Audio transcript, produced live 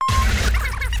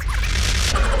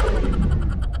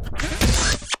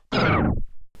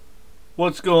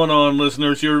What's going on,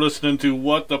 listeners? You're listening to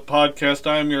What the Podcast.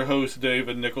 I'm your host,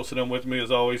 David Nicholson, and with me,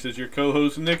 as always, is your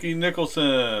co-host, Nikki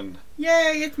Nicholson.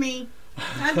 Yay, it's me.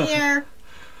 I'm here.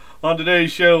 On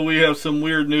today's show, we have some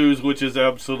weird news, which is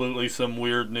absolutely some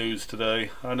weird news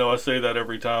today. I know I say that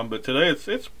every time, but today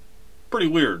it's pretty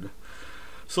weird.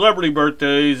 Celebrity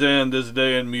birthdays and this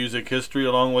day in music history,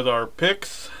 along with our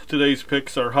picks. Today's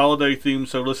picks are holiday themed,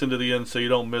 so listen to the end so you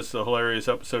don't miss the hilarious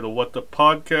episode of What the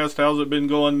Podcast. How's it been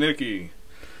going, Nikki?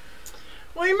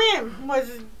 What do you mean?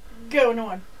 What's going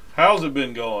on? How's it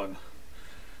been going?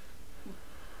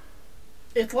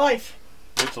 It's life.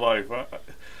 It's life.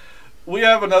 We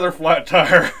have another flat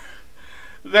tire.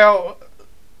 Now,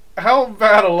 how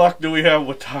bad of luck do we have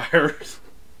with tires?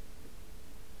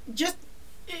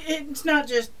 It's not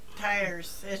just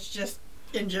tires. It's just,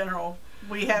 in general,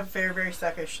 we have very, very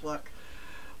suckish luck.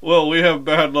 Well, we have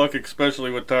bad luck,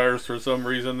 especially with tires for some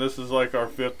reason. This is like our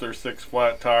 5th or 6th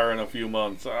flat tire in a few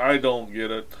months. I don't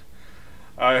get it.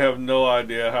 I have no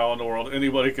idea how in the world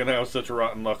anybody can have such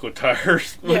rotten luck with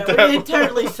tires. Yeah, it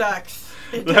totally sucks.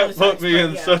 That put me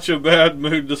in such a bad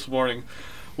mood this morning.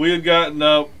 We had gotten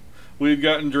up. We had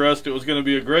gotten dressed. It was going to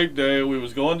be a great day. We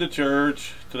was going to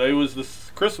church. Today was the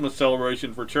Christmas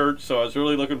celebration for church, so I was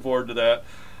really looking forward to that.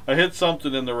 I hit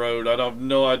something in the road. I have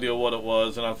no idea what it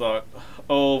was, and I thought,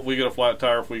 oh, if we get a flat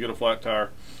tire.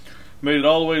 Made it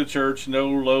all the way to church. No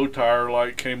low tire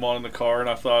light came on in the car, and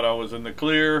I thought I was in the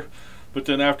clear. But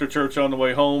then after church on the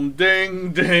way home,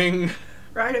 ding, ding.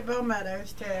 Right at Bill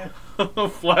Meadows, too.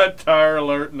 Flat tire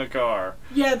alert in the car.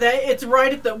 Yeah, it's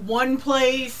right at the one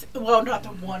place. Well, not the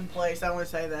one place, I don't want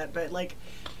to say that, but like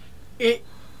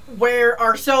where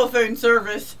our cell phone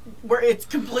service, where it's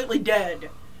completely dead,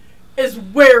 is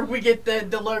where we get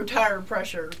the low tire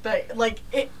pressure.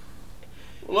 Luckily,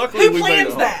 who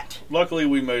plans that? Luckily,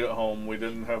 we made it home. We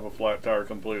didn't have a flat tire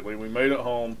completely. We made it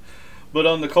home. But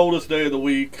on the coldest day of the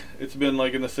week, it's been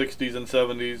like in the 60s and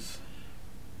 70s.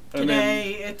 And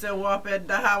Today, it's a whopping,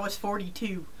 the high was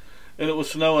 42. And it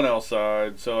was snowing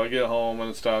outside, so I get home and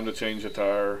it's time to change the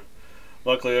tire.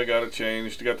 Luckily, I got it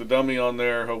changed. Got the dummy on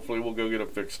there. Hopefully, we'll go get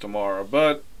it fixed tomorrow.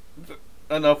 But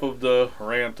enough of the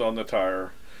rant on the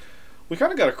tire. We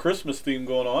kind of got a Christmas theme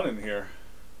going on in here.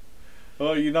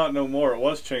 Well, you not know more. It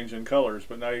was changing colors,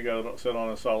 but now you got it set on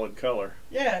a solid color.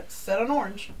 Yeah, it's set on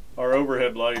orange. Our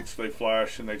overhead lights, they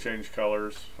flash and they change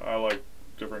colors. I like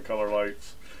different color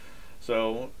lights.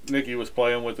 So Nikki was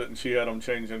playing with it and she had them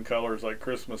changing colors like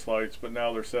Christmas lights, but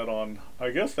now they're set on, I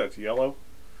guess that's yellow?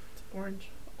 It's orange.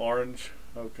 Orange?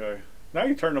 Okay. Now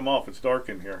you turn them off. It's dark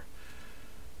in here.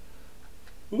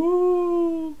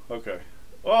 Ooh. Okay.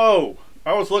 Oh!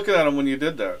 I was looking at them when you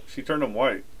did that. She turned them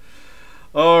white.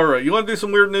 Alright, you want to do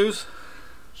some weird news?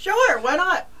 Sure, why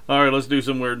not? Alright, let's do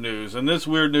some weird news. And this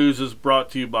weird news is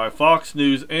brought to you by Fox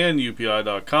News and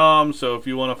UPI.com. So if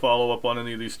you want to follow up on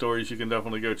any of these stories, you can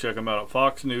definitely go check them out at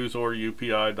Fox News or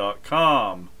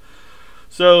UPI.com.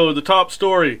 So, the top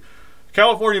story.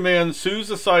 California man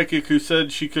sues a psychic who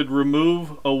said she could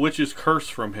remove a witch's curse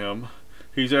from him.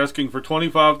 He's asking for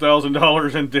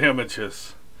 $25,000 in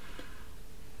damages.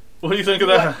 What do you think of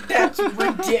that? That's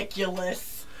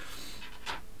ridiculous.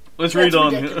 Let's read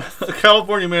on. A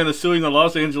California man is suing a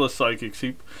Los Angeles psychic.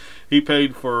 He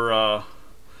paid for, a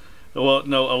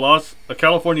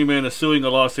California man is suing a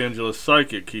Los Angeles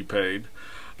psychic he paid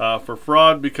for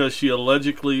fraud because she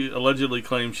allegedly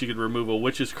claimed she could remove a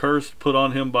witch's curse put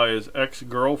on him by his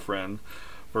ex-girlfriend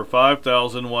for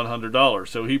 $5,100.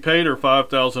 So he paid her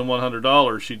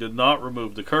 $5,100. She did not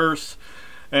remove the curse.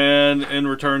 And in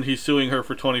return, he's suing her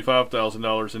for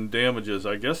 $25,000 in damages.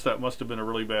 I guess that must have been a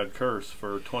really bad curse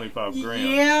for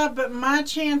 $25,000. Yeah, but my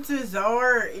chances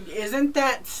are, isn't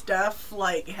that stuff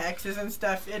like hexes and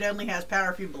stuff? It only has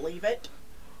power if you believe it.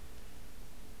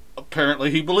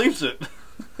 Apparently, he believes it.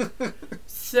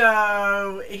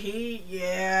 So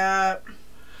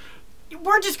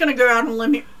we're just gonna go out on a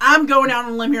limb here. I'm going out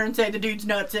on a limb here and say the dude's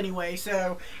nuts anyway.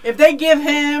 So if they give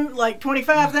him like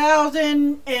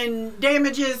 $25,000 in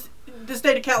damages, the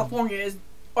state of California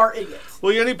are idiots.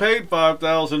 Well, he only paid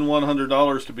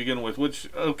 $5,100 to begin with, which,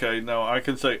 okay, now I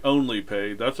can say only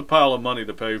paid. That's a pile of money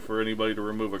to pay for anybody to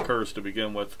remove a curse to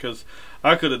begin with, because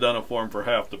I could have done it for him for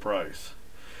half the price.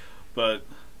 But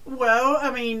well, I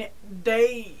mean,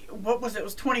 what was it? It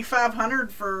was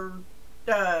 $2,500 for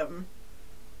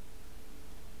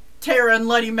Tara and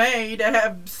Letty Mae to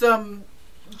have some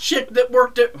chick that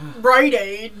worked at Rite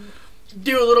Aid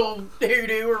do a little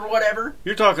hoodoo or whatever.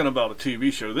 You're talking about a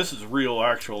TV show. This is real,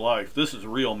 actual life. This is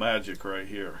real magic right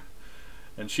here.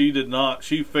 And she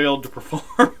failed to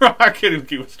perform. I can't even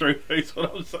keep a straight face when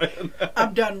I'm saying that.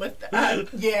 I'm done with that. I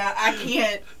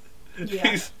can't.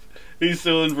 Yeah. He's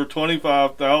suing for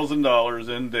 $25,000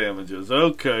 in damages.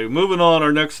 Okay, moving on.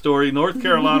 Our next story. North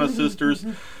Carolina sisters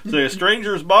say a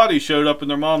stranger's body showed up in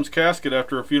their mom's casket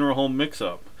after a funeral home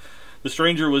mix-up. The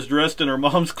stranger was dressed in her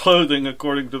mom's clothing,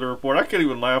 according to the report. I can't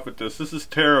even laugh at this. This is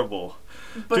terrible.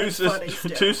 But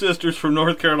Two sisters from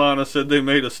North Carolina said they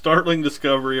made a startling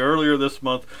discovery earlier this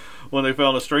month when they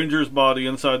found a stranger's body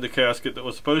inside the casket that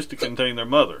was supposed to contain their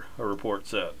mother, a report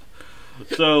said.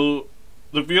 So,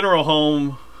 the funeral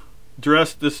home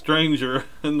dressed the stranger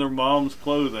in their mom's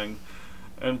clothing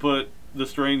and put the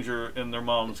stranger in their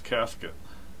mom's casket.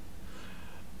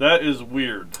 That is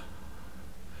weird.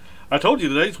 I told you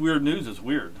today's weird news is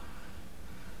weird.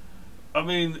 I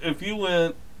mean, if you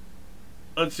went,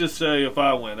 let's just say if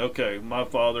I went, okay, my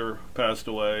father passed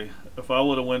away. If I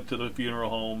would have went to the funeral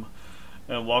home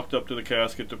and walked up to the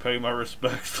casket to pay my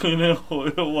respects, and it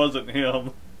wasn't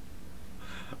him,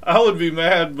 I would be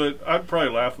mad, but I'd probably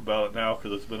laugh about it now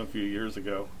because it's been a few years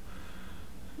ago.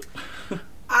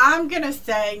 I'm going to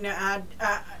say no.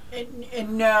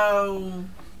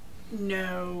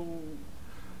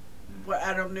 Well,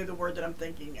 I don't know the word that I'm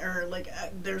thinking, or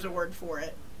there's a word for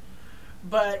it,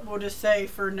 but we'll just say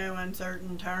for no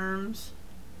uncertain terms,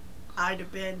 I'd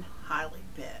have been highly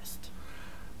pissed.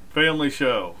 Family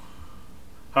show.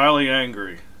 Highly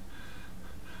angry.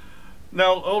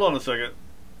 Now, hold on a second.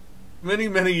 Many,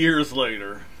 many years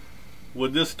later,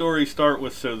 would this story start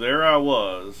with "So there I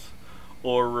was,"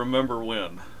 or "Remember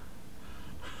when"?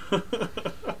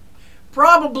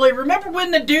 Probably. Remember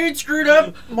when the dude screwed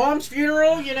up Mom's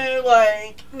funeral?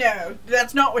 No,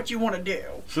 that's not what you want to do.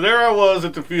 So there I was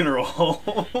at the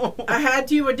funeral. I had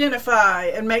to identify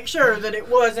and make sure that it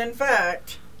was, in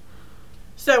fact,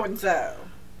 so-and-so.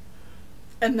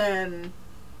 And then,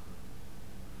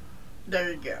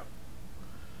 there you go.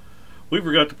 We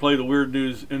forgot to play the Weird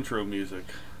News intro music.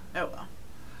 Oh, well.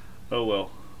 Oh,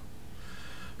 well.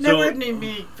 No weird news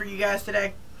music for you guys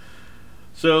today.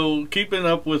 So, keeping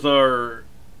up with our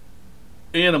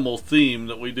animal theme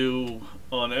that we do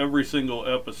on every single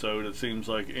episode, it seems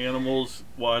like animals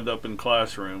wind up in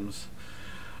classrooms.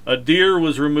 A deer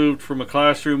was removed from a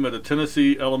classroom at a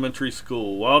Tennessee elementary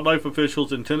school. Wildlife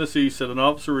officials in Tennessee said an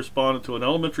officer responded to an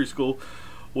elementary school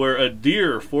where a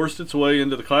deer forced its way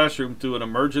into the classroom through an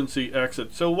emergency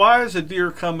exit. So why is a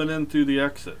deer coming in through the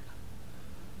exit?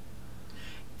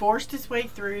 Forced its way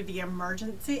through the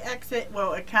emergency exit?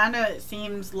 Well, it kind of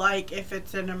seems like if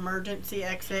it's an emergency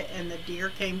exit and the deer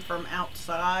came from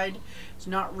outside, it's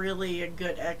not really a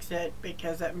good exit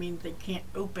because that means they can't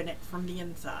open it from the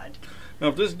inside. Now,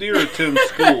 if this deer attends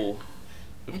school,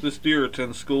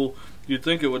 you'd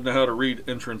think it would know how to read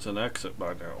entrance and exit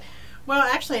by now. Well,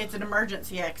 actually, it's an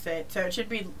emergency exit, so it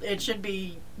should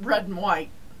be red and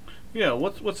white. Yeah,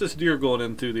 what's this deer going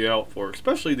into the out for?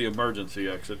 Especially the emergency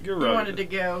exit. You're right. He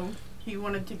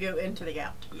wanted to go into the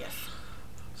out. Yes.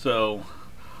 So,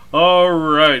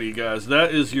 alrighty, guys,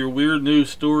 that is your weird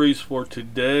news stories for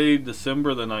today,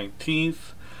 December the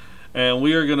 19th, and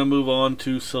we are going to move on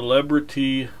to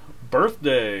celebrity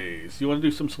birthdays. You want to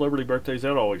do some celebrity birthdays?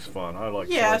 That's always fun. I like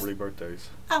celebrity birthdays.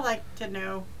 I like to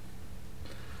know.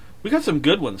 We got some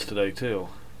good ones today, too.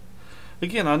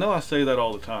 Again, I know I say that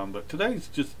all the time, but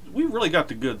we really got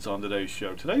the goods on today's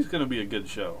show. Today's going to be a good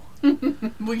show.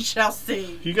 We shall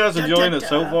see. You guys enjoying it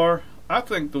so far? I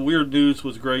think the weird news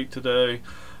was great today.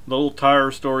 The little tire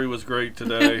story was great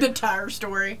today. The tire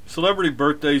story. Celebrity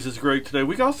birthdays is great today.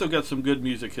 We also got some good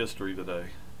music history today.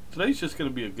 Today's just going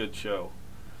to be a good show.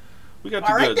 We got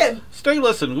the goods. Then. Stay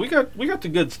listening. We got the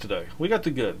goods today. We got the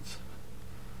goods.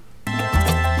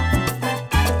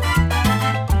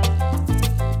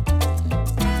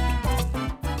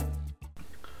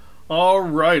 All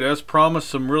right, as promised,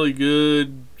 some really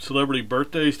good celebrity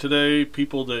birthdays today.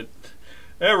 People that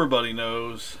everybody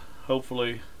knows,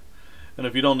 hopefully. And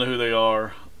if you don't know who they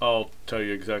are, I'll tell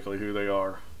you exactly who they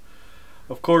are.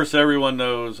 Of course, everyone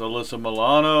knows Alyssa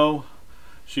Milano.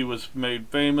 She was made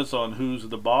famous on Who's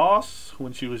the Boss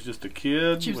when she was just a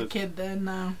kid. She was a kid then,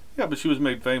 though. Yeah, but she was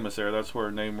made famous there. That's where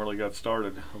her name really got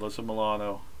started. Alyssa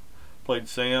Milano played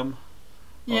Sam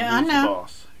on Who's the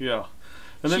Boss. Yeah.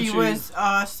 And then she was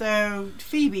also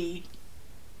Phoebe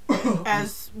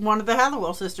as one of the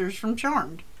Halliwell sisters from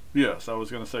Charmed. Yes, I was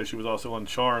going to say she was also on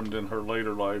Charmed in her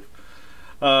later life.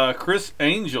 Criss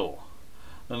Angel,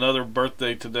 another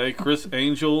birthday today. Criss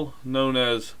Angel, known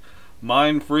as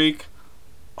Mind Freak.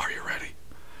 Are you ready?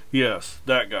 Yes,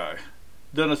 that guy.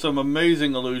 Done some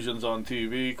amazing illusions on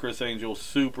TV. Criss Angel,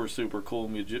 super, super cool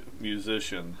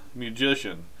musician.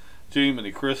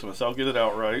 Jiminy Christmas. I'll get it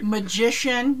out right.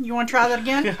 Magician. You want to try that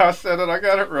again? Yeah, I said it. I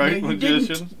got it right. No,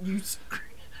 Magician. You screwed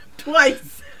it up.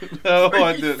 Twice. No, Or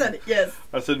I you didn't. said it, yes.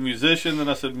 I said musician, then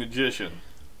I said magician.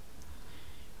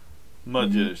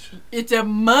 Magician. It's a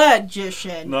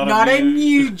magician, Not not a a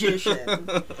musician.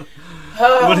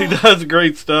 But he does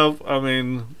great stuff. I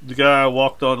mean, the guy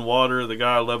walked on water. The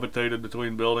guy levitated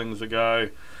between buildings. The guy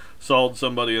sawed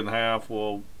somebody in half.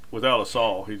 Well, without a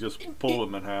saw, he just pulled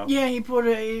him in half. Yeah, he put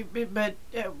a. But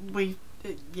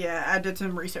yeah, I did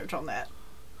some research on that.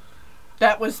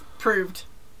 That was proved.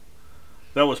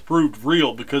 That was proved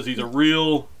real because he's a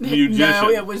real musician. No,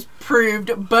 it was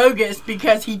proved bogus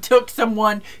because he took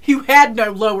someone who had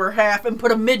no lower half and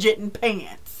put a midget in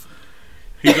pants.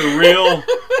 He's a real,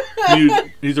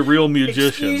 he's a real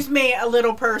musician. Excuse me, a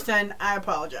little person. I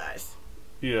apologize.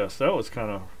 Yes, that was kind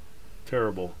of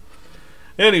terrible.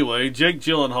 Anyway, Jake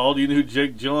Gyllenhaal. Do you know who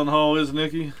Jake Gyllenhaal is,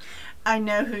 Nikki? I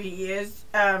know who he is,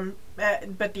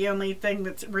 but the only thing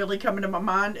that's really coming to my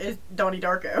mind is Donnie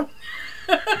Darko.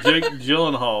 Jake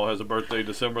Gyllenhaal has a birthday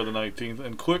December the 19th.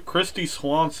 And Christy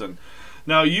Swanson.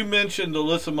 Now, you mentioned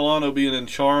Alyssa Milano being in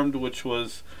Charmed, which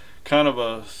was kind of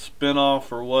a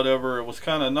spin-off or whatever. It was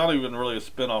kind of, not even really a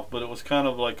spin-off, but it was kind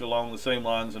of like along the same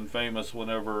lines and famous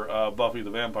whenever Buffy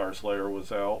the Vampire Slayer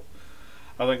was out.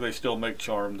 I think they still make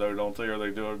Charmed, though, don't they? Or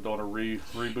they doing a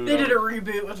reboot? They did a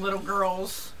reboot with little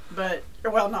girls, but,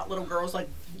 well, not little girls, like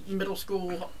middle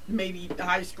school, maybe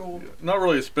high school. Not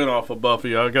really a spin-off of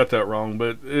Buffy. I got that wrong,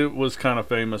 but it was kind of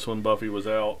famous when Buffy was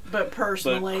out. But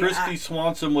personally, But Christy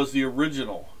Swanson was the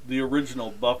original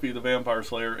Buffy the Vampire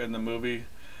Slayer in the movie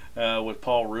with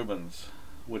Paul Rubens,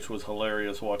 which was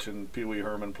hilarious watching Pee Wee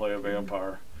Herman play a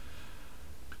vampire.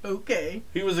 Okay.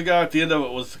 He was the guy at the end of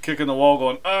it was kicking the wall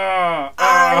going, ah!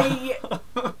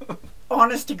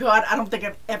 Honest to God, I don't think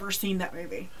I've ever seen that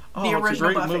movie. Oh, The original it's a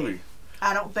great Buffy. movie.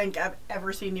 I don't think I've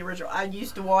ever seen the original. I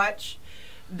used to watch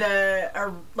the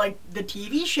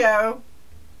TV show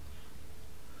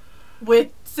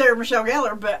with Sarah Michelle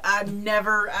Gellar, but I've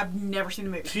never seen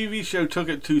the movie. TV show took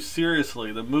it too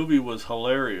seriously. The movie was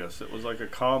hilarious. It was like a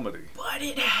comedy. But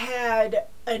it had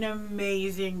an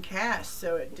amazing cast,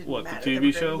 so it didn't What, matter. the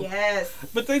TV show? Yes.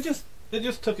 But they just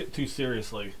took it too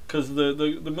seriously because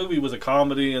the movie was a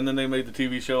comedy, and then they made the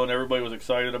TV show, and everybody was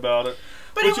excited about it.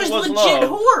 But it was legit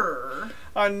horror.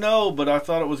 I know, but I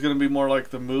thought it was going to be more like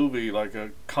the movie, like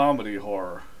a comedy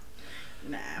horror.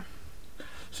 Nah.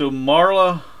 So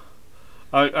Marla,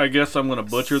 I guess I'm going to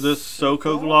butcher this,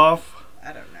 Sokolov.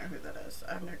 I don't know who that is.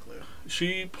 I have no clue.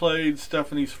 She played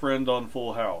Stephanie's friend on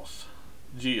Full House,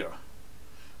 Gia.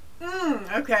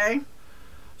 Okay.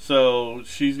 So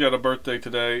she's got a birthday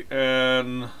today,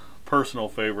 and personal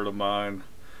favorite of mine,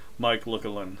 Mike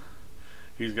Lookalin.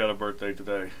 He's got a birthday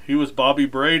today. He was Bobby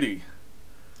Brady.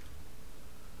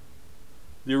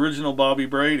 The original Bobby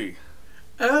Brady.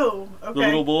 Oh, okay. The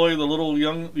little boy, the little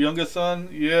youngest son.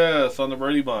 Yes, on the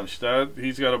Brady Bunch.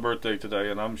 He's got a birthday today,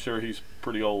 and I'm sure he's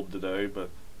pretty old today, but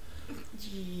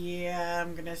yeah,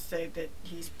 I'm gonna say that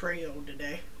he's pretty old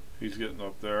today. he's getting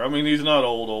up there. I mean, he's not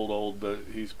old, but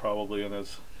he's probably in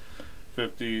his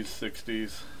 50s,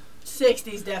 60s.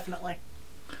 60s, definitely.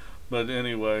 But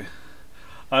anyway,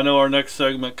 I know our next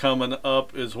segment coming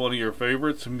up is one of your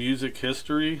favorites, music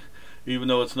history. Even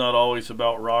though it's not always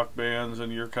about rock bands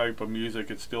and your type of music,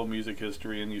 it's still music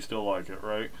history and you still like it,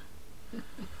 right?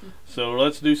 So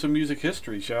let's do some music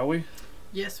history, shall we?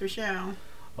 Yes, we shall.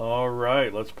 All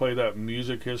right, let's play that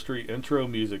music history intro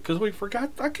music. Because we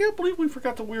forgot, I can't believe we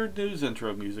forgot the weird news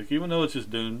intro music, even though it's just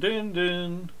dun dun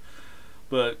dun.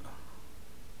 But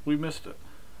we missed it.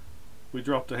 We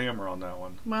dropped the hammer on that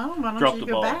one. Well, why Drop don't you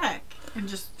the go ball. back and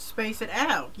just space it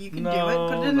out? You can No, do it.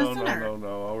 Put it in the no, center.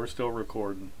 no. We're still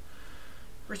recording.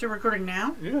 We're still recording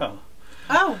now? Yeah.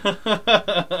 Oh.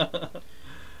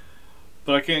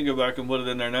 But I can't go back and put it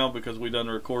in there now because we done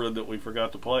recorded that we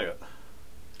forgot to play it.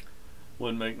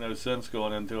 Wouldn't make no sense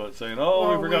going into it saying,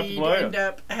 oh, we forgot to play we'd end it.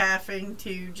 up having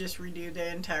to just redo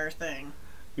the entire thing.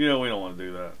 Yeah, we don't want to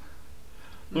do that.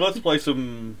 But let's play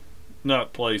some,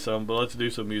 not play some, but let's do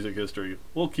some music history.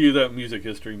 We'll cue that music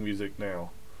history music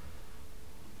now.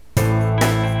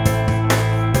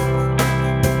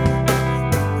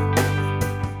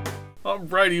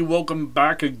 Alrighty, welcome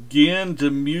back again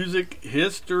to music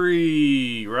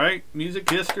history, right? Music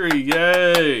history,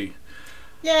 yay!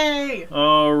 Yay!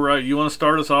 Alright, you want to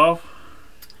start us off?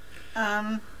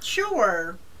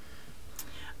 Sure.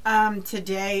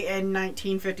 Today in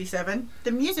 1957,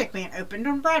 The Music Man opened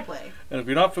on Broadway. And if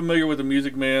you're not familiar with The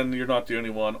Music Man, you're not the only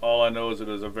one. All I know is it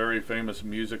is a very famous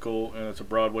musical, and it's a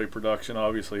Broadway production.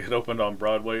 Obviously, it opened on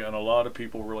Broadway, and a lot of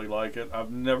people really like it.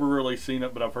 I've never really seen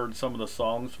it, but I've heard some of the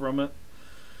songs from it.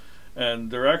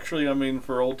 And they're actually, I mean,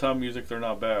 for old-time music, they're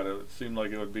not bad. It seemed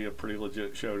like it would be a pretty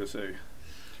legit show to see.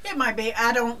 It might be.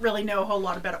 I don't really know a whole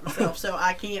lot about it myself, so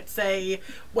I can't say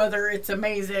whether it's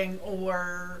amazing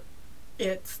or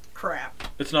it's crap.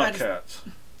 It's not Cats.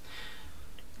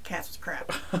 Cats was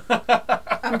crap.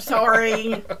 I'm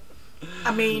sorry.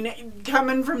 I mean,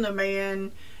 coming from the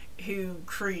man who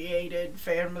created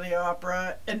Phantom of the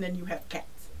Opera, and then you have Cats.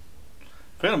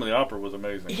 Phantom of the Opera was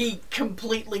amazing. He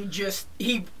completely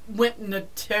he went in the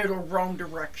total wrong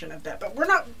direction of that. But we're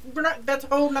not, that's a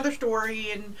whole nother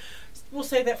story, and we'll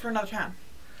save that for another time.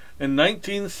 In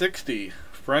 1960,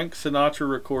 Frank Sinatra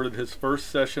recorded his first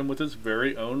session with his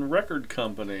very own record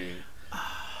company.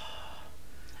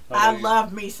 I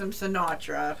love me some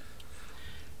Sinatra.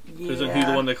 Yeah. Isn't he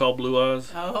the one they called Blue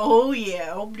Eyes? Oh,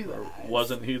 yeah. Oh, Blue Or Eyes.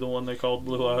 wasn't he the one they called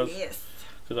Blue Eyes? Yes.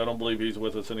 Because I don't believe he's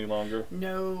with us any longer.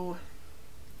 No.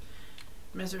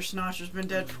 Mr. Sinatra's been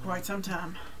dead for quite some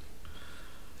time.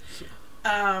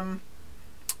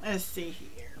 Let's see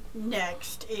here.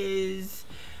 Next is,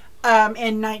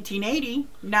 in 1980,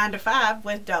 9 to 5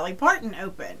 with Dolly Parton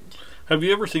opened. Have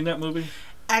you ever seen that movie?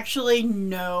 Actually,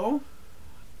 no.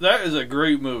 That is a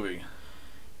great movie.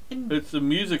 It's a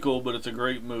musical, but it's a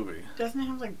great movie. Doesn't it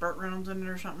have like Burt Reynolds in it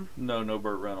or something? No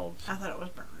Burt Reynolds. I thought it was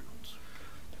Burt Reynolds.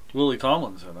 Lily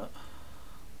Tomlin's in it.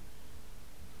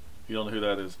 You don't know who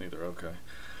that is neither. Okay.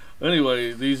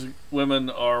 Anyway, these women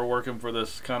are working for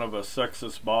this kind of a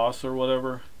sexist boss or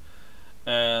whatever,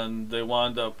 and they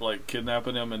wind up like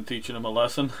kidnapping him and teaching him a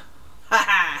lesson. Ha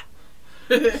ha!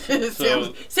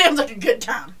 Sounds like a good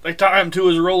time. They tie him to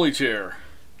his rolly chair.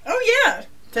 Oh yeah,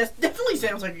 that definitely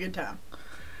sounds like a good time.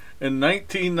 In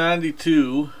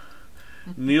 1992,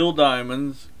 Neil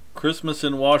Diamond's Christmas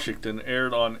in Washington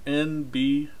aired on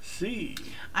NBC.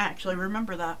 I actually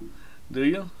remember that. Do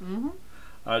you? Mm-hmm.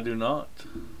 I do not.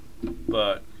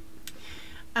 But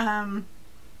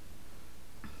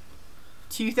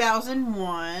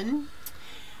 2001,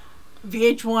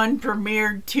 VH1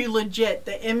 premiered Too Legit,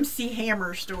 the MC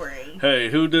Hammer story.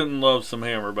 Hey, who didn't love some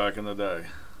Hammer back in the day?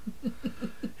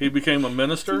 He became a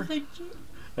minister,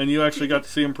 and you actually got to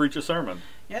see him preach a sermon.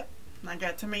 Yep, I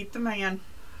got to meet the man.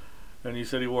 And you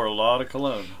said he wore a lot of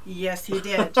cologne. Yes, he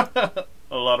did.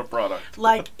 A lot of product.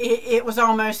 Like, it was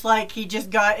almost like he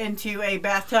just got into a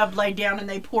bathtub, laid down, and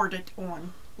they poured it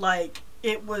on. Like,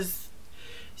 it was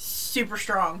super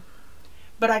strong.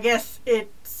 But I guess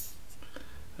it's...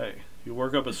 Hey, you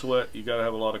work up a sweat, you gotta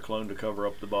have a lot of cologne to cover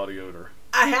up the body odor.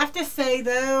 I have to say,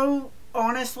 though,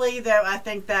 honestly, though, I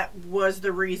think that was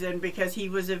the reason, because he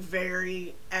was a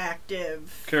very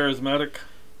active... Charismatic?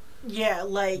 Yeah,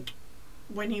 like,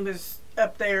 when he was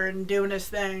up there and doing his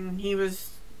thing, he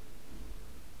was,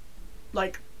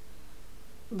 like,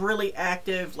 really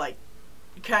active, like,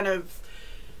 kind of...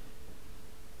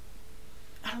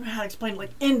 I don't know how to explain it,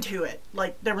 like, into it.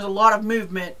 Like, there was a lot of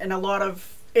movement and a lot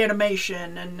of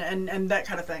animation and that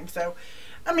kind of thing. So,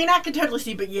 I mean, I could totally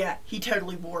see, but yeah, he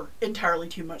totally wore entirely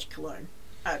too much cologne.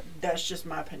 That's just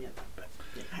my opinion. But,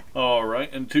 yeah. All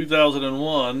right. In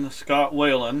 2001, Scott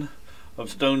Weiland of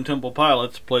Stone Temple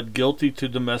Pilots pled guilty to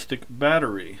domestic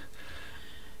battery.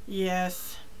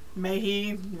 Yes. May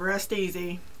he rest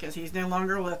easy, because he's no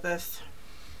longer with us.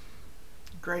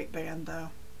 Great band, though.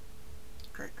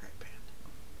 Great band.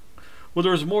 Well,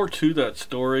 there's more to that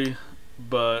story,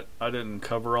 but I didn't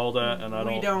cover all that, and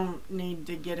We don't need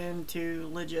to get into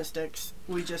logistics.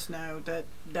 We just know that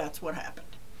that's what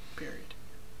happened. Period.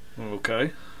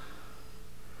 Okay.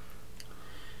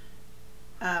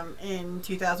 In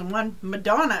 2001,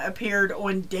 Madonna appeared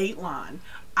on Dateline.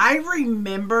 I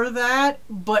remember that,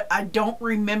 but I don't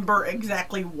remember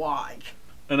exactly why.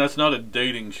 And that's not a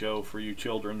dating show for you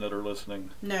children that are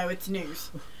listening. No, it's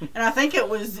news. And I think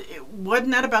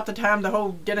wasn't that about the time the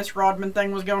whole Dennis Rodman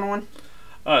thing was going on?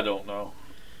 I don't know.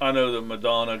 I know that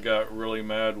Madonna got really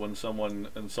mad when someone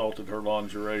insulted her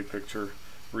lingerie picture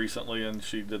recently, and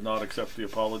she did not accept the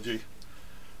apology.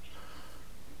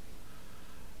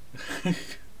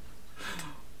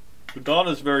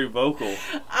 Madonna's very vocal.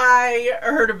 I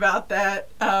heard about that.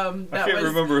 I can't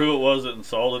remember who it was that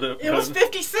insulted it. It was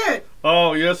 50 Cent.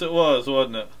 Oh, yes it was,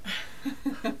 wasn't it?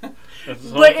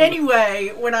 But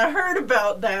anyway, when I heard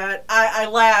about that, I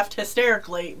laughed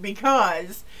hysterically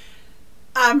because,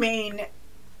 I mean,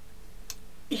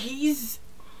 he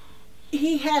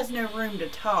has no room to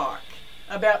talk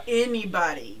about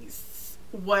anybody's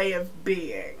way of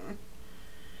being.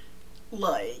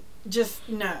 Like, just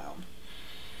no.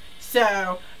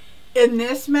 So, in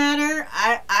this matter,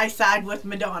 I side with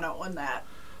Madonna on that.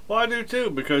 Well, I do too,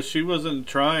 because she wasn't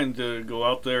trying to go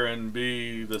out there and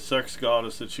be the sex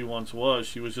goddess that she once was.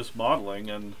 She was just modeling,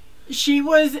 and she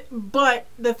was, but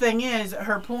the thing is,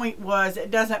 her point was, it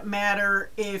doesn't matter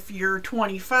if you're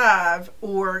 25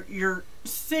 or you're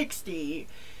 60,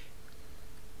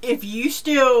 if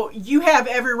you have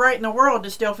every right in the world to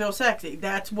still feel sexy.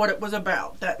 That's what it was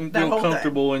about. That Feel whole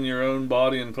comfortable thing. in your own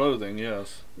body and clothing,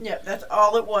 yes. Yeah, that's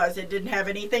all it was. It didn't have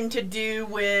anything to do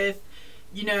with,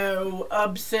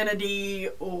 obscenity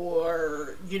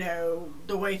or,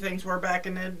 the way things were back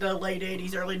in the late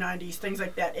 80s, early 90s, things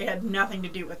like that. It had nothing to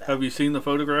do with that. Have you seen the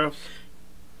photographs?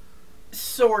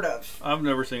 Sort of. I've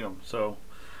never seen them, so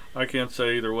I can't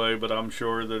say either way, but I'm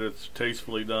sure that it's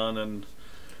tastefully done, and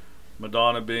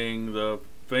Madonna being the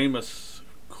famous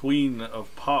queen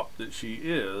of pop that she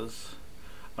is,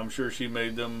 I'm sure she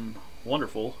made them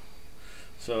wonderful.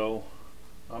 So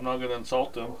I'm not going to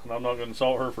insult them, and I'm not going to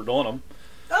insult her for doing them.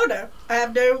 Oh no, I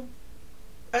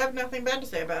have nothing bad to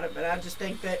say about it, but I just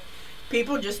think that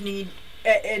people just need,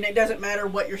 and it doesn't matter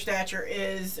what your stature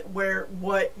is,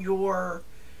 what your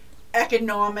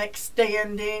economic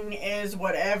standing is,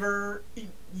 whatever, you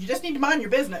just need to mind your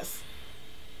business.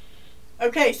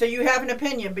 Okay, so you have an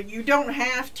opinion, but you don't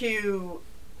have to,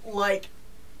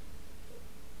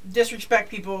 disrespect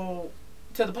people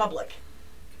to the public.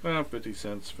 50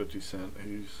 cents.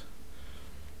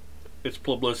 It's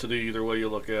publicity either way you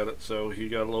look at it, so he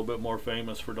got a little bit more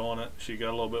famous for doing it. She got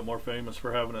a little bit more famous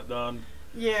for having it done.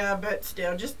 Yeah, but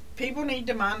still, just people need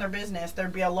to mind their business.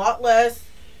 There'd be a lot less.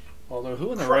 Although,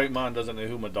 who in their right mind doesn't know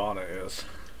who Madonna is?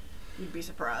 You'd be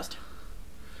surprised.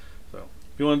 So,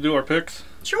 you want to do our picks?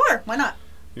 Sure, why not?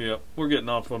 Yeah, we're getting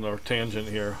off on our tangent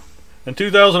here. In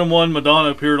 2001, Madonna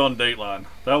appeared on Dateline.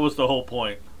 That was the whole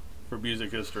point for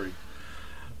music history.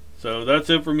 So that's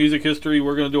it for music history.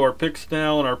 We're going to do our picks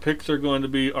now, and our picks are going to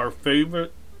be our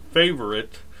favorite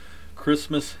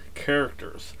Christmas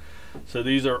characters. So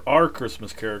these are our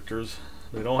Christmas characters.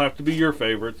 They don't have to be your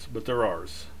favorites, but they're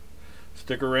ours.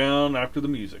 Stick around after the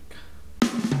music.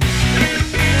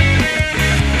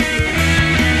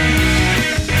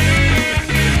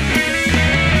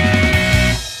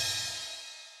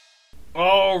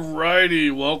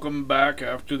 Alrighty, welcome back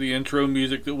after the intro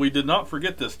music that we did not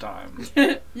forget this time.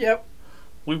 Yep.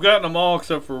 We've gotten them all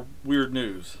except for weird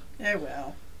news. Oh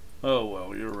well. Oh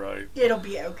well, you're right. It'll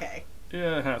be okay.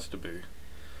 Yeah, it has to be.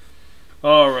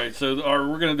 Alright, so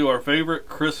we're going to do our favorite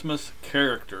Christmas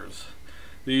characters.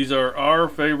 These are our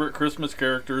favorite Christmas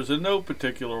characters in no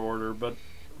particular order, but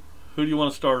who do you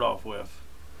want to start off with?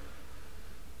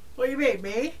 What do you mean,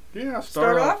 me? Yeah,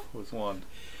 Start off with one.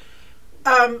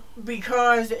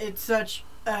 Because it's such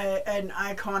an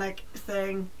iconic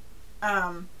thing,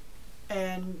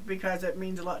 and because it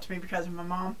means a lot to me because of my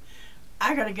mom,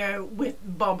 I gotta go with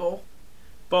Bumble.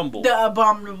 Bumble. The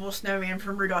abominable snowman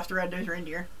from Rudolph the Red-Nosed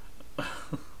Reindeer.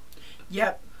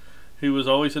 Yep. He was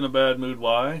always in a bad mood.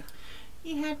 Why?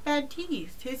 He had bad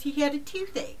teeth because he had a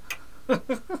toothache.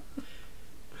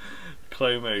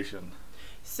 Claymation.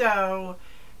 So,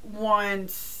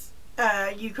 once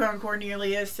Yukon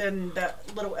Cornelius and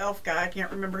that little elf guy, I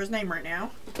can't remember his name right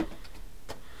now,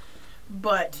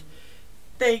 but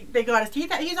they got his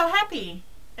teeth out. He's all happy.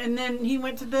 And then he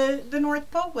went to the North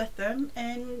Pole with them,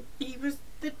 and he was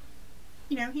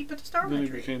he put the star on Then the he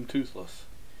tree. became toothless.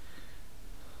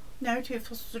 No,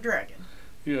 Toothless was a dragon.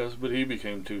 Yes, but he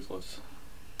became toothless.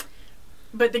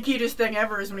 But the cutest thing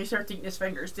ever is when he starts eating his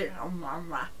fingers.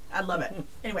 I love it.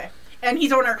 Anyway, and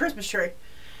he's on our Christmas tree.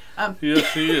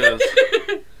 Yes, he is.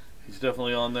 He's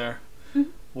definitely on there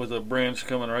with a branch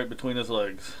coming right between his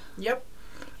legs. Yep.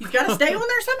 He's got to stay on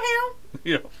there somehow.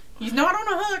 Yeah. He's not on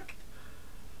a hook.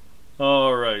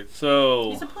 All right,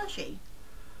 so He's a plushie.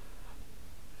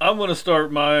 I'm going to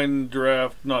start mine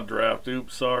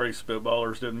oops, sorry,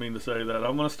 Spitballers, didn't mean to say that.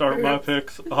 I'm going to start my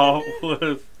picks off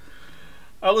with,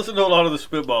 I listen to a lot of the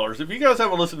Spitballers. If you guys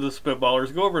haven't listened to the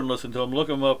Spitballers, go over and listen to them. Look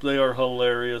them up. They are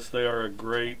hilarious. They are a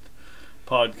great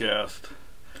podcast.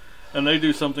 And they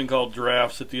do something called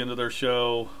drafts at the end of their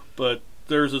show, but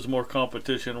theirs is more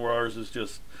competition, where ours is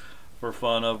just for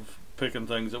fun of picking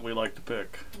things that we like to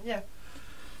pick. Yeah.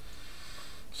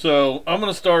 So I'm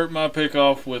going to start my pick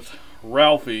off with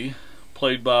Ralphie,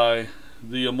 played by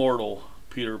the immortal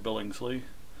Peter Billingsley.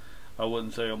 I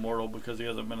wouldn't say immortal because he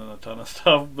hasn't been in a ton of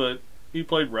stuff, but he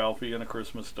played Ralphie in A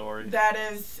Christmas Story. That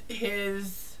is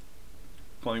his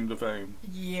Claim to fame.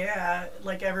 Yeah,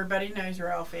 like everybody knows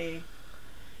Ralphie.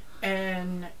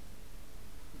 And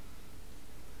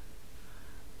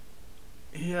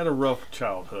he had a rough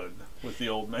childhood with the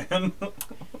old man.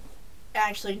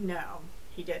 actually, no,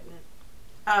 he didn't.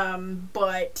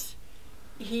 But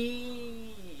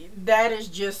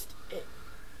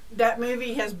that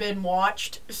movie has been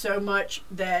watched so much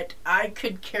that I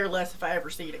could care less if I ever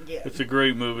see it again. It's a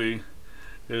great movie.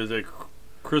 It is a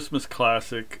Christmas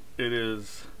classic. It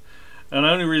is And the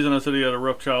only reason I said he had a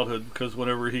rough childhood because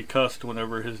whenever he cussed,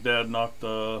 whenever his dad knocked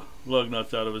the lug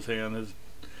nuts out of his hand,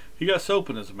 he got soap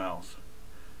in his mouth.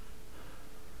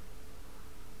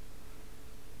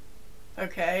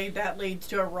 Okay, that leads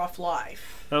to a rough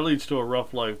life. That leads to a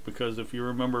rough life because if you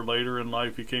remember later in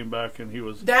life, he came back and he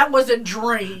was That was a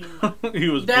dream. he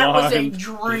was That was a blind.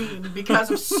 dream because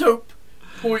of soap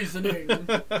poisoning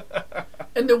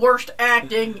and the worst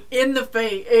acting in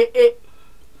the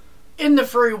in the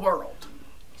free world.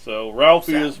 So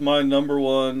Ralphie is my number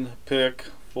one pick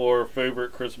for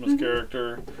favorite Christmas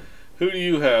character. Who do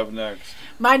you have next?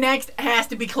 My next has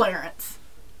to be Clarence.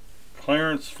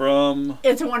 Clarence from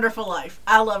It's a Wonderful Life.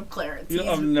 I love Clarence.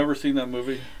 I've never seen that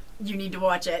movie. You need to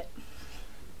watch it.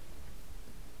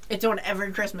 It's on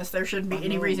every Christmas. There shouldn't be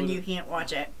any reason you can't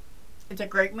watch it. It's a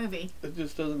great movie. It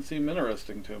just doesn't seem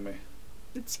interesting to me.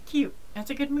 It's cute. It's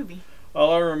a good movie.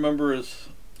 All I remember is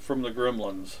from the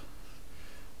Gremlins.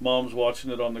 Mom's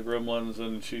watching it on the Gremlins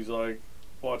and she's like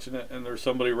watching it and there's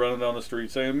somebody running down the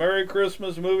street saying Merry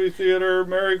Christmas movie theater,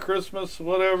 Merry Christmas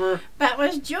whatever. That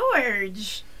was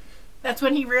George. That's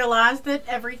when he realized that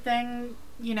everything,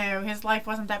 his life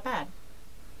wasn't that bad.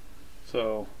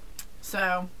 So,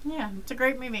 yeah, it's a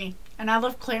great movie. And I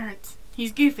love Clarence.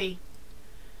 He's goofy.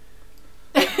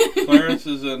 Clarence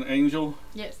is an angel?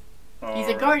 Yes. All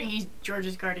He's right. He's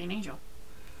George's guardian angel.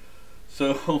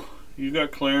 So, you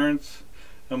got Clarence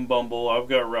and Bumble. I've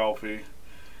got Ralphie.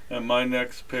 And my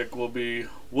next pick will be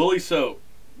Willie Soap,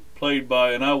 played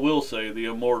by, and I will say, the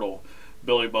immortal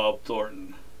Billy Bob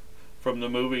Thornton from the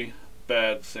movie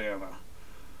Bad Santa.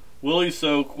 Willie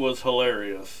Soap was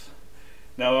hilarious.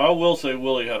 Now, I will say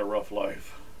Willie had a rough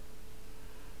life.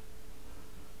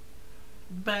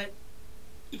 But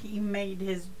he made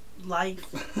his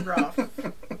life rough.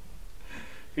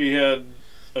 He had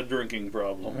a drinking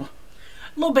problem.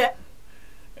 A little bit.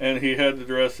 And he had to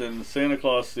dress in Santa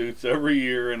Claus suits every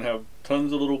year and have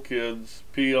tons of little kids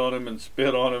pee on him and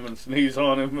spit on him and sneeze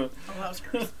on him. Oh, that was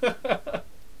gross.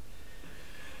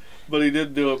 But he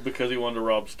did do it because he wanted to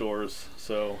rob stores.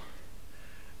 So,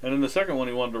 and in the second one,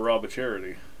 he wanted to rob a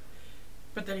charity.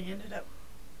 But then he ended up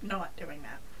not doing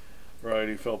that. Right,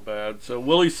 he felt bad. So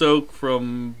Willie Soak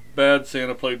from Bad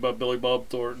Santa, played by Billy Bob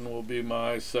Thornton, will be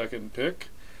my second pick.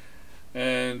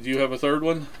 And do you have a third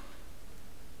one?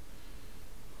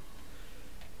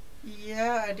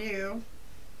 Yeah, I do.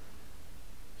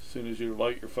 As soon as you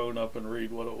light your phone up and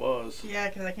read what it was. Yeah,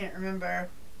 because I can't remember.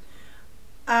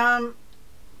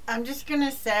 I'm just going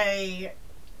to say,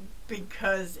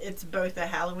 because it's both a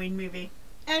Halloween movie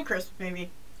and a Christmas movie,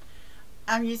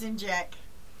 I'm using Jack.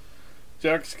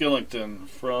 Jack Skellington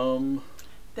from...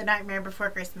 The Nightmare Before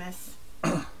Christmas.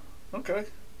 Okay.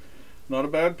 Not a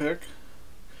bad pick.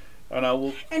 And I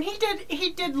will... And he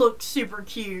did look super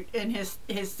cute in his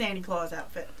Santa Claus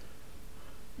outfit.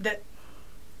 That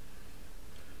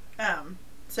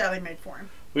Sally made for him.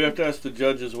 We have to ask the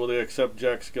judges, will they accept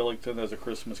Jack Skellington as a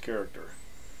Christmas character?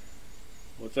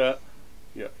 What's that?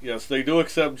 Yeah. Yes, they do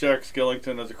accept Jack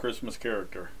Skellington as a Christmas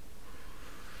character.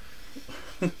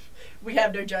 We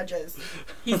have no judges.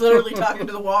 He's literally talking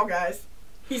to the wall, guys.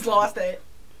 He's lost it.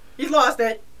 He's lost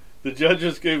it. The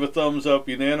judges gave a thumbs up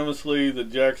unanimously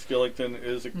that Jack Skellington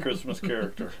is a Christmas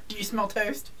character. Do you smell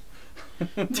toast?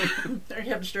 Are you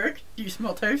having a stroke? Do you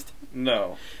smell toast?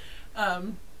 No.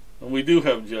 And we do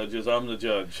have judges. I'm the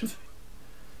judge.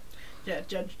 Yeah,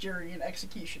 judge, jury, and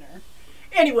executioner.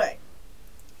 Anyway.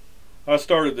 I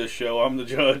started this show. I'm the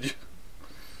judge.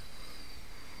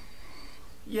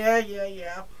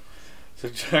 Yeah. So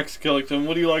Jack Skellington,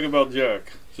 what do you like about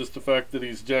Jack? Just the fact that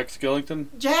he's Jack Skellington?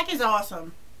 Jack is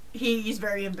awesome. He's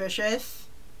very ambitious.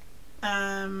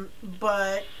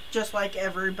 But just like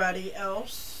everybody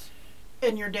else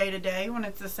in your day-to-day, when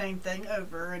it's the same thing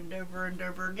over and over and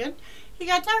over again, he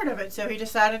got tired of it. So he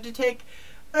decided to take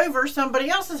over somebody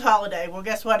else's holiday. Well,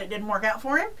 guess what? It didn't work out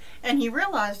for him. And he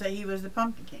realized that he was the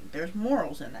Pumpkin King. There's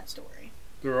morals in that story.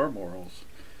 There are morals.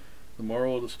 The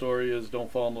moral of the story is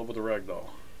don't fall in love with a rag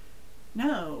doll.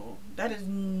 No, that is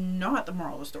not the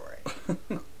moral of the story.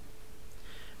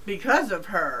 Because of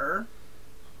her,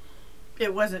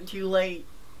 it wasn't too late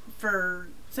for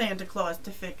Santa Claus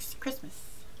to fix Christmas.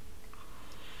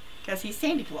 Because he's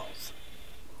Santa Claus.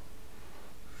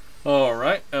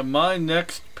 Alright, and my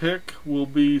next pick will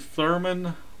be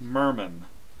Thurman Merman.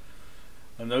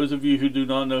 And those of you who do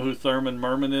not know who Thurman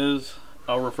Merman is,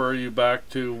 I'll refer you back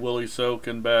to Willie Soak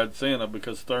and Bad Santa,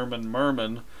 because Thurman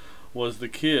Merman was the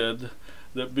kid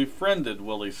that befriended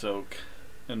Willie Soak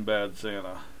in Bad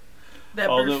Santa. That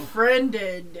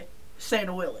befriended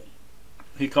Santa Willie.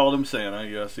 He called him Santa,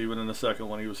 yes. Even in the second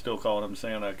one, he was still calling him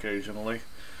Santa occasionally.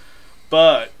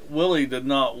 But Willie did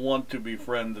not want to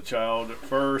befriend the child at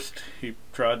first. He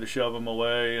tried to shove him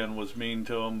away and was mean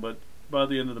to him, but by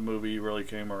the end of the movie, he really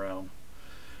came around.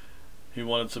 He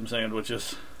wanted some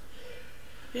sandwiches.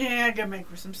 Yeah, I gotta make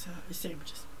her some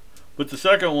sandwiches. But the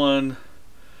second one,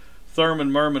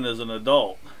 Thurman Merman is an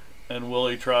adult, and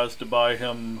Willie tries to buy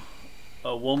him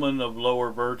a woman of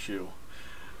lower virtue.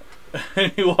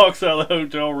 And he walks out of the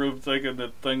hotel room thinking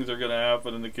that things are going to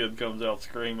happen, and the kid comes out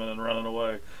screaming and running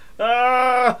away.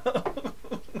 Ah!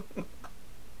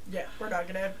 Yeah, we're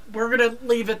gonna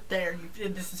leave it there.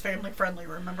 This is family friendly,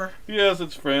 remember? Yes,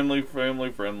 it's family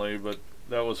friendly, but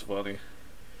that was funny.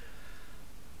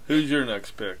 Who's your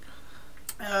next pick?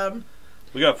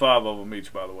 We got 5 of them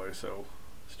each, by the way, so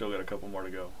still got a couple more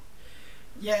to go.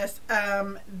 Yes,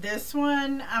 this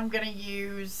one I'm gonna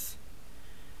use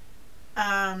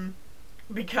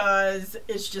because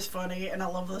it's just funny and I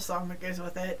love the song that goes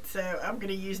with it. So I'm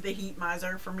gonna use the Heat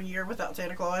Miser from A Year Without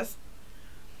Santa Claus.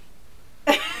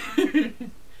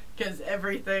 Because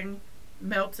everything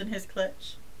melts in his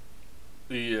clutch.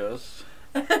 Yes.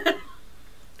 The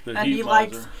And Heat he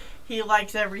Miser.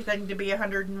 likes everything to be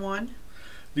 101.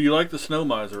 Do you like the Snow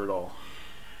Miser at all?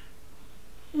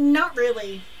 Not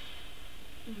really,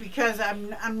 because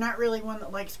I'm not really one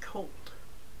that likes cold.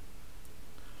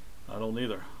 I don't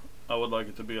either. I would like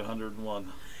it to be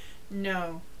 101.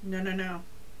 No.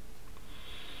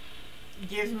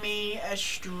 Give me a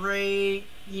straight,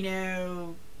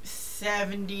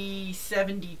 70,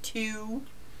 72,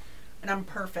 and I'm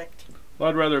perfect. Well,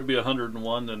 I'd rather it be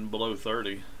 101 than below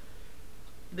 30.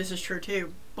 This is true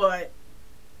too, but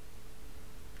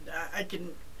I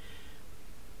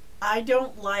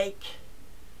don't like.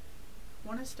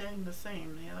 One is staying the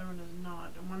same, the other one is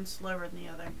not. And one's slower than the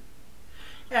other.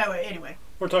 Anyway.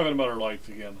 We're talking about our lights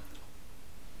again.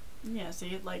 Yeah, see,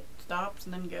 it stops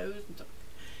and then goes and stuff.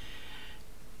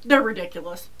 They're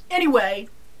ridiculous. Anyway,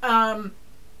 but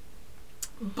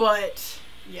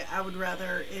yeah, I would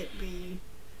rather it be.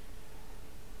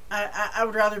 I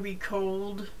would rather be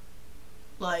cold,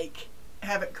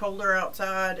 have it colder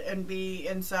outside and be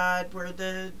inside where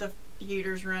the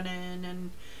heater's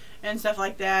running and stuff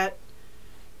like that,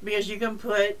 because you can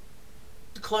put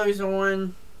the clothes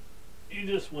on. You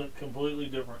just went completely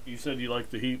different. You said you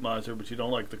like the Heat Miser, but you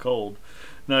don't like the cold.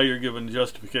 Now you're giving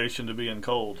justification to being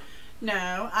cold.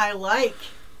 No, I like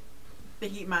the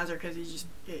Heat Miser because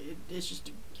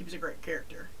he was a great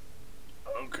character.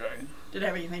 Okay. Didn't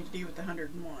have anything to do with the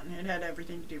 101. It had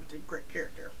everything to do with the great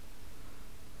character.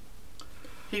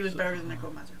 He was better than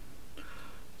Nickel Miser.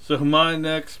 So my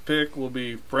next pick will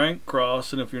be Frank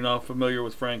Cross, and if you're not familiar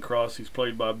with Frank Cross, he's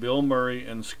played by Bill Murray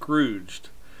in Scrooged.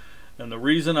 And the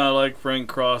reason I like Frank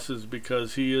Cross is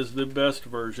because he is the best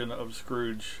version of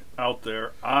Scrooge out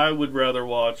there. I would rather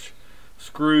watch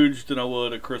Scrooge than I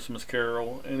would A Christmas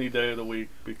Carol any day of the week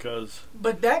because...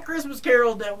 But that Christmas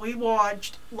Carol that we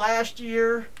watched last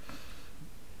year,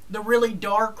 the really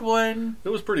dark one... It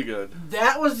was pretty good.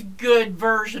 That was a good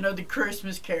version of the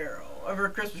Christmas Carol.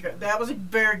 That was a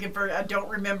very good version. I don't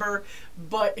remember,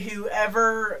 but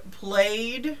whoever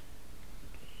played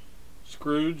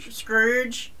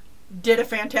Scrooge did a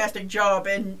fantastic job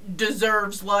and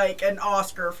deserves an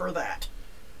Oscar for that.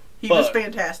 He was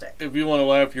fantastic. If you want to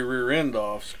laugh your rear end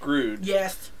off, Scrooge.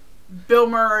 Yes. Bill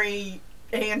Murray,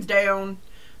 hands down.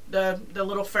 The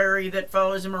little fairy that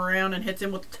follows him around and hits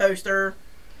him with the toaster.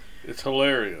 It's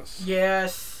hilarious.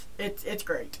 Yes. It's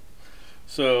great.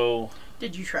 So...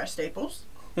 Did you try Staples?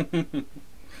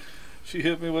 She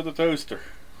hit me with a toaster.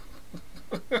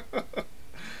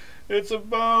 It's a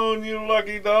bone, you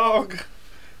lucky dog.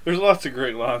 There's lots of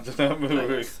great lines in that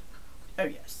movie. Oh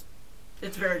yes,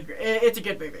 it's very great. It's a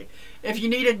good movie. If you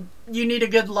need a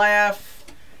good laugh,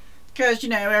 because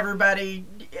everybody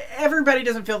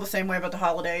doesn't feel the same way about the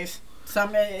holidays.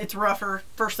 It's rougher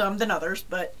for some than others,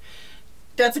 but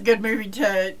that's a good movie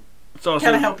to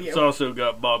kind of help you. It's also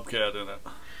got Bobcat in it.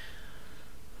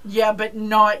 Yeah, but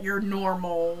not your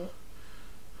normal.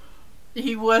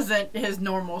 He wasn't his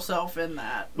normal self in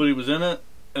that. But he was in it,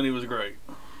 and he was great.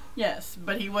 Yes,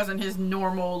 but he wasn't his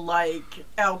normal,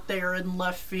 out there in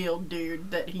left field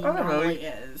dude that he normally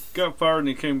is. Got fired and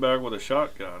he came back with a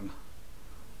shotgun.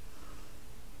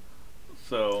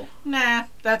 So... Nah,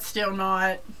 that's still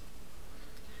not...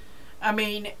 I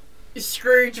mean,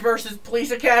 Scrooge versus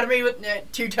Police Academy with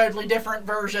 2 totally different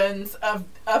versions of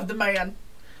the man.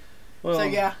 Well, so,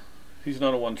 yeah. He's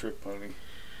not a one-trick pony.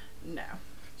 No.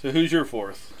 So who's your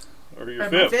 4th? Or your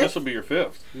 5th? This will be your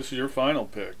 5th. This is your final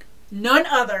pick. None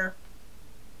other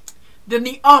than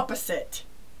the opposite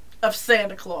of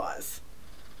Santa Claus.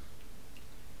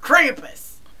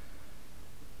 Krampus.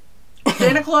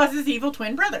 Santa Claus's evil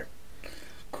twin brother.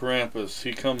 Krampus,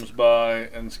 he comes by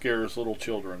and scares little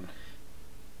children.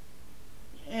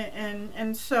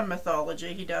 In some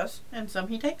mythology he does, and some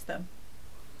he takes them.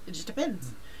 It just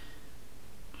depends.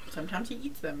 Sometimes he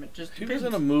eats them. It just depends. He was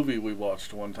in a movie we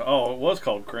watched one time. Oh, it was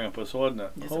called Krampus, wasn't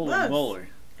it? Yes, Holy it was. moly.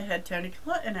 It had Tony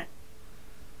Collette in it.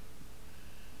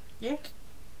 Yeah.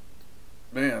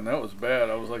 Man, that was bad.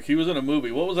 I was like, he was in a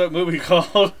movie. What was that movie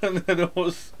called? And then it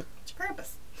was... It's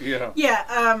Krampus. Yeah.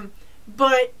 Yeah,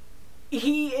 but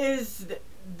he is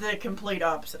the complete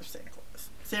opposite of Santa Claus.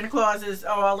 Santa Claus is,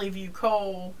 oh, I'll leave you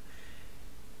cold.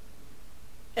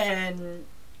 And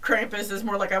Krampus is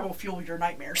more like, I will fuel your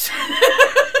nightmares.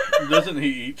 Doesn't he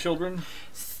eat children?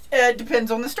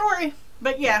 Depends on the story.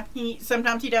 But yeah,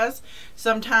 sometimes he does.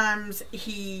 Sometimes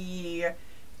he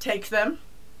takes them.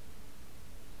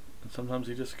 And sometimes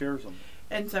he just scares them.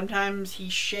 And sometimes he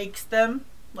shakes them,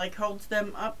 like holds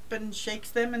them up and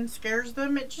shakes them and scares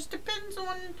them. It just depends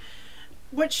on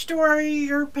which story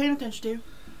you're paying attention to.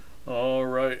 All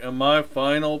right, and my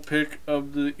final pick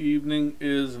of the evening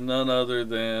is none other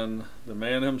than the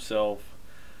man himself,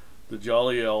 the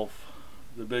Jolly Elf,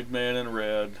 the big man in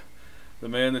red, the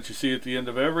man that you see at the end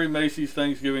of every Macy's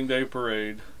Thanksgiving Day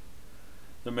parade,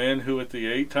 the man who ate the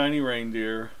 8 tiny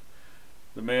reindeer,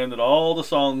 the man that all the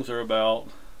songs are about.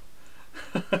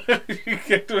 You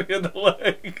kicked me in the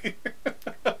leg.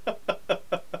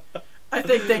 I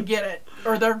think they get it,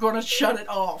 or they're going to shut it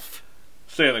off.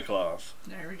 Santa Claus.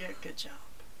 There we go. Good job.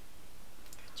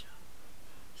 Good job.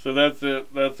 So that's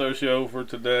it. That's our show for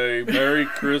today. Merry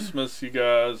Christmas, you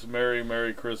guys. Merry,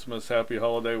 Merry Christmas. Happy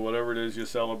holiday, whatever it is you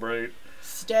celebrate.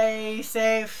 Stay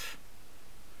safe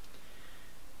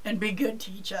and be good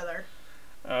to each other.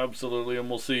 Absolutely. And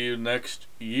we'll see you next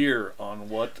year on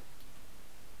what?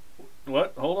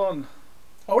 Hold on.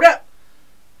 Hold up.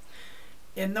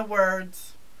 In the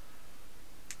words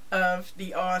of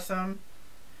the awesome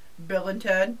Bill and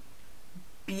Ted,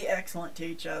 be excellent to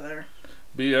each other.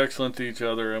 Be excellent to each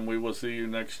other, and we will see you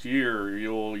next year.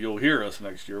 You'll hear us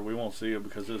next year. We won't see you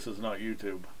because this is not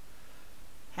YouTube.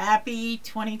 Happy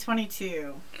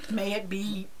 2022. May it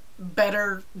be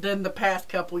better than the past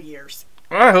couple years.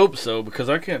 I hope so, because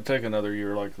I can't take another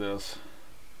year like this.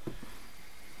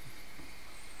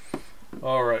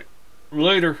 All right.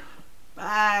 Later.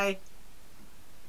 Bye.